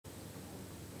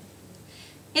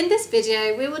In this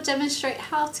video we will demonstrate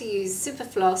how to use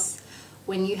Superfloss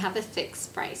when you have a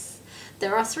fixed brace.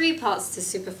 There are three parts to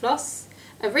Superfloss: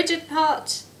 a rigid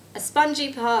part, a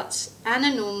spongy part and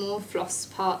a normal floss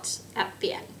part at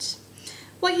the end.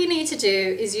 What you need to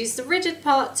do is use the rigid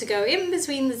part to go in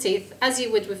between the teeth as you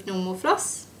would with normal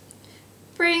floss.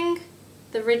 Bring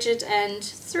the rigid end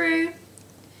through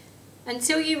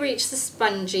until you reach the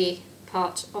spongy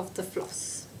part of the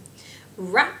floss.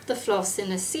 Wrap the floss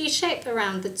in a C shape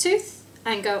around the tooth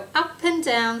and go up and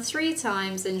down 3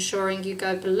 times, ensuring you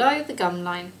go below the gum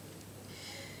line.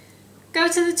 Go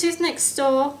to the tooth next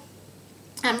door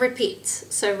and repeat.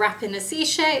 So wrap in a C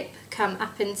shape, come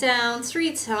up and down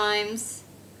 3 times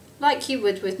like you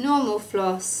would with normal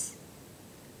floss,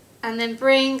 and then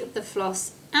bring the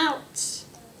floss out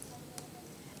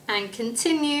and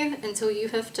continue until you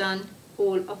have done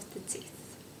all of the teeth.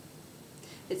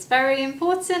 It's very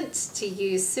important to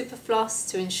use Superfloss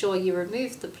to ensure you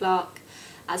remove the plaque,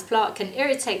 as plaque can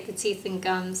irritate the teeth and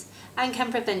gums and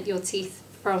can prevent your teeth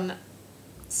from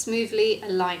smoothly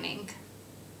aligning.